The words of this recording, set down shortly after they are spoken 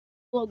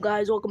Hello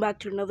guys, welcome back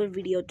to another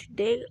video.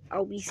 Today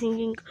I'll be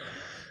singing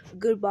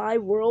Goodbye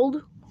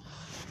World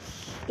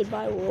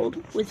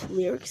with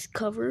lyrics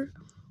cover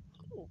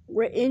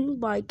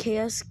written by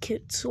KS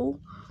Kitzel,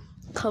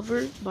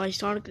 cover by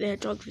Sonic the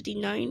Hedgehog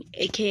 59,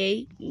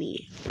 aka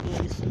me.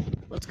 Anyways,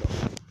 let's go.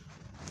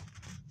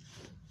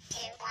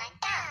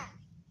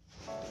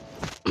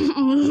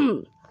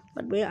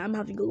 By the way, I'm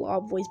having a lot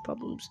of voice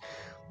problems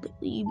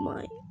lately.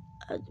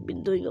 I've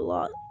been doing a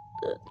lot.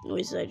 The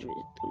noises I've been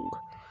doing.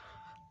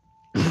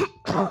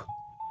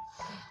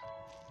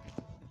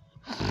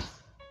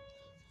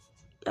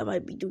 I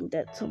might be doing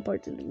that some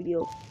parts in the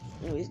video.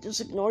 Anyways,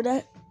 just ignore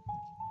that.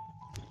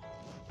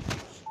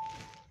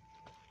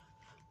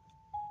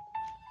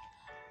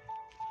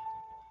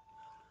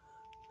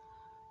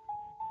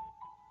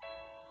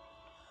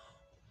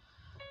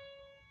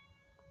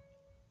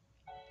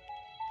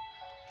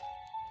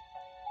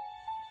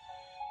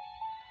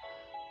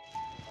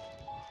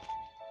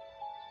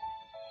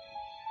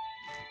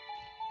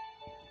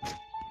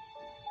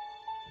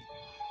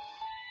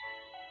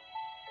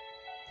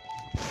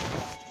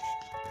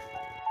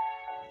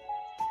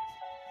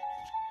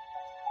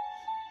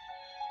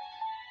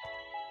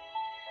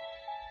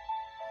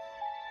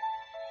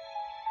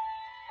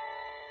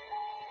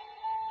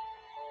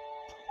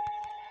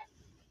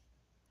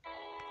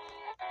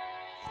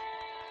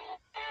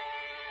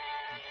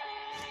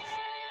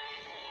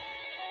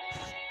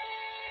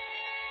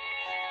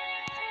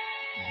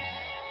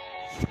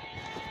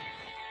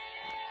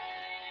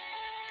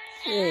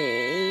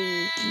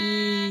 Thank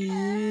you.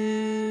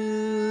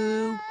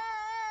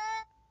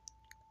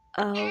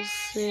 I'll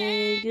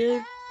say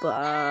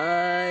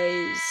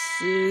goodbye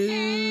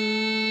soon.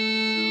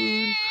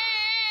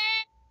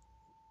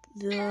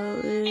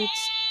 Though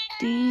it's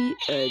the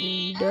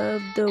end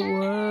of the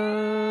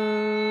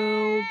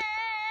world,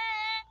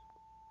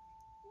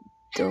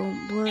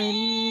 don't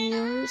blame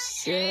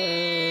yourself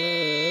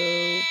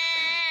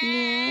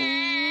now.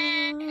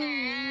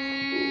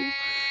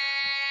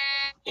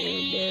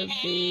 And if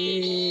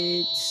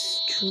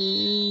it's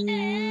true,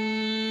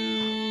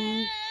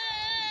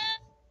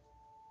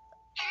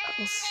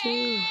 I'll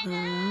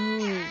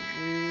surround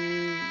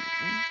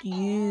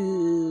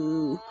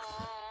you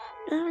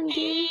and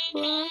give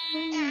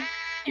life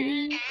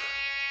to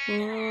the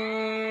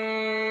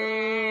world.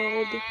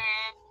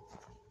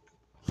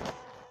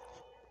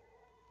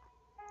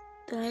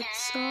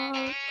 That's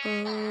our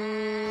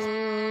own.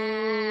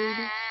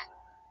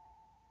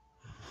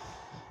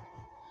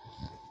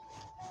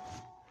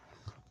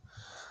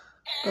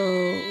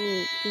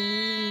 Oh,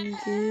 thank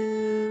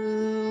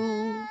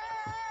you.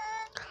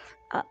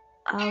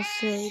 I'll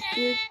say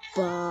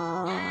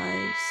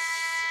goodbye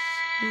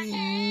soon.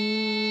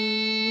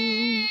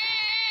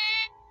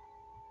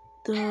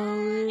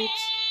 Though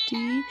it's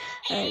the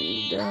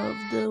end of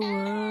the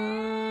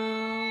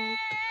world,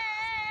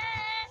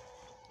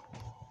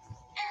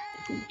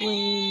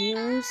 blame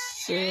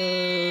yourself.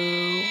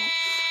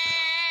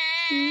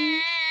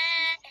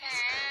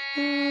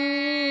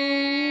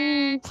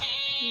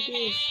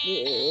 If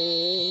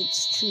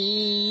it's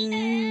true,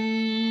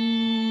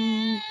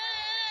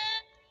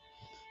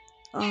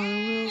 I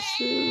will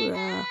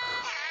surround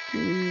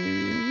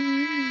you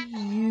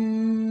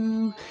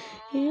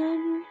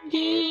and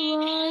give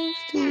life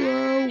to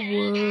our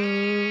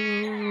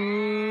world.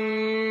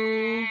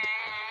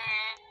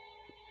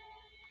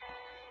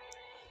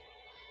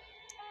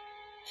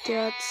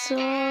 That's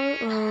our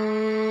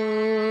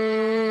own.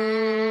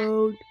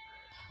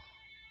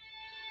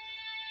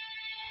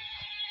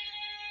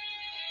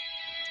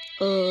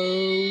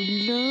 Oh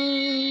no,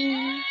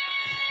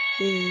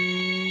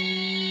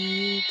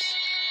 it's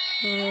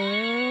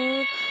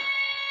happening.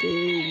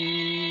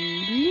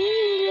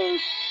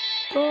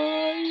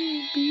 Goodbye,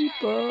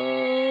 people.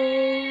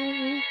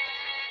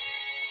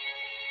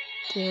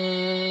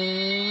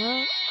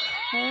 That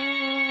I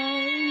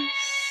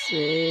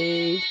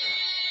say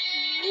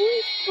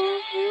with my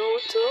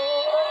heart.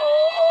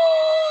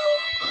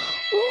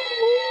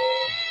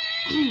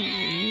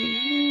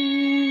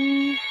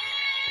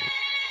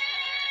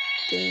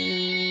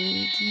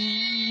 Thank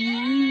you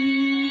for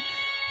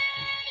the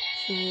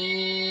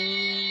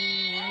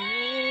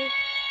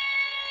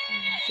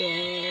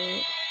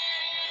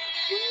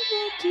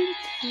welcome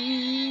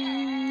through.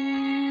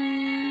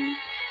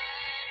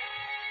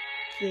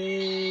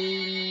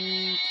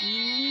 Thank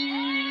you.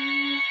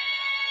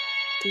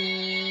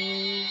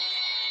 Thank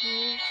you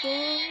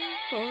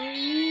for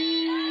you.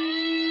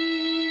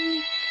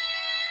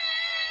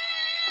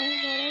 I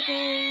gotta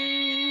go.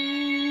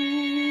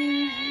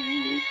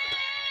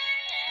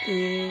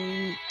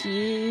 Thank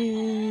you.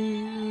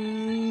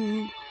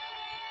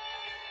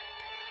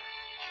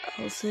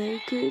 I'll say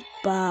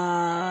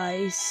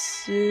goodbye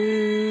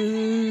soon.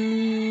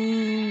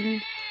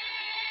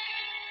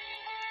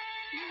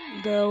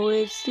 Though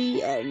it's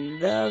the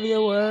end of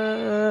the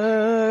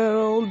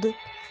world,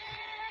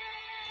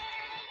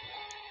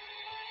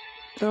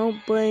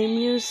 don't blame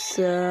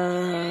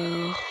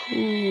yourself.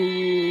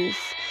 No.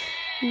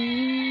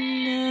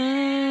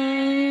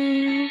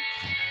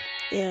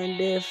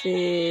 And if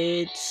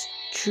it's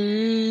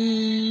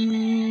true.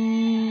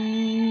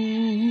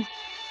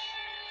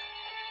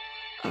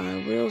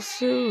 I will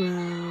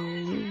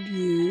surround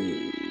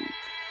you,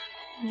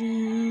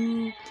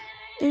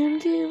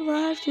 and give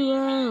life to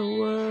our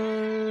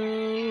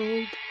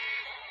world.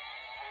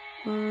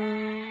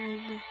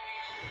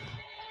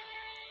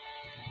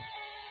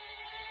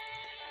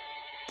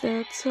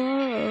 That's our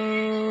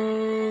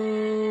own.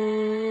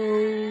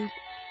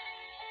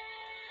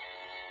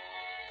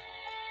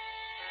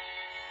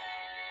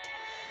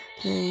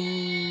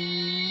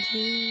 And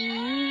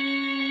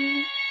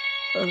you,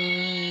 I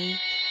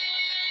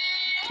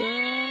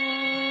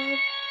gotta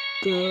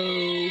go.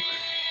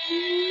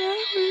 Now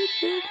it's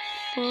been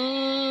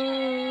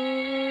fun.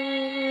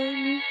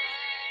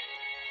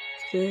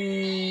 There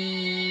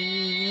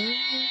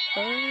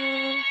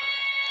are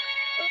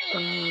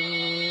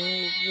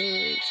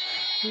others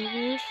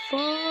with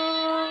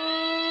father's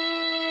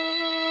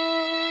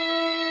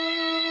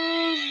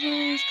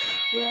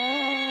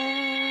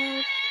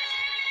wrath.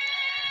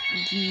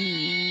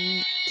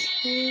 You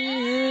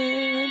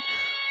can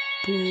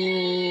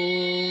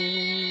pull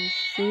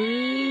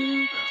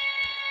through.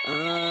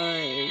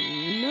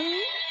 I'm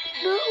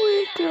no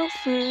weak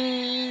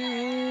girlfriend.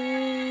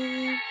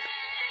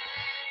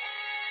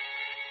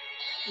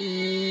 And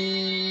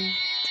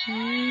you,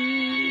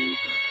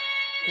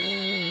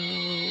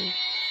 friend,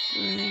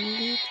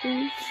 it's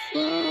been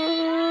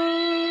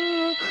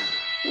fun.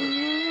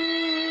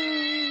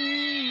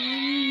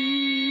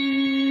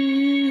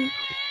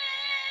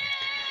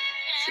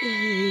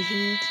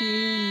 Thank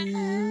you.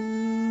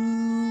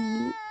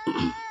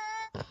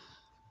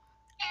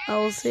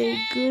 I'll say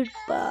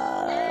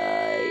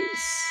goodbye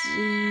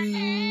soon,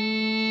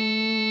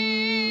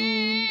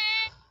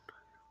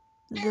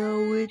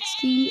 though it's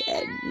the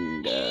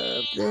end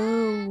of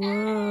the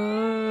world.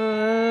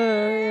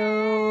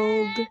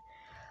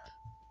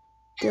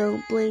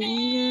 Don't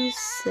blame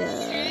yourself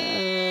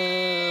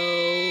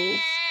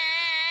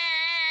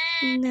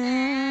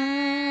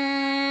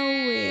now,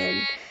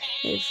 and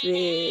if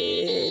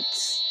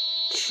it's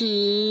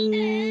true,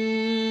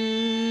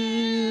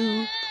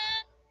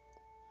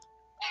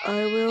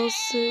 I will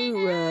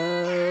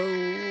surround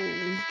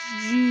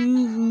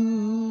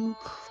you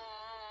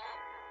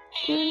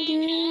and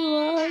give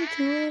light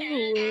to the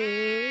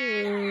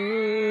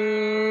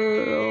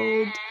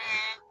world.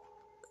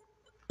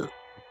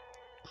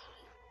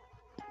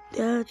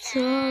 That's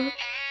our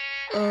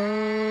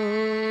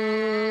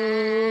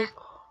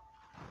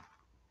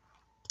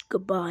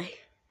goodbye.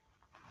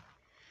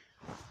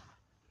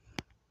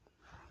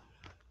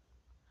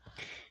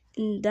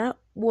 And that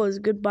was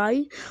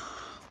Goodbye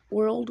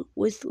World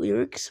with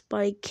lyrics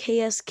by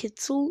KS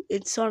Kitzel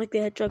and Sonic the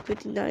Hedgehog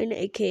 59,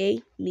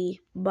 aka me.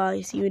 Bye.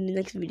 See you in the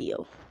next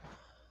video.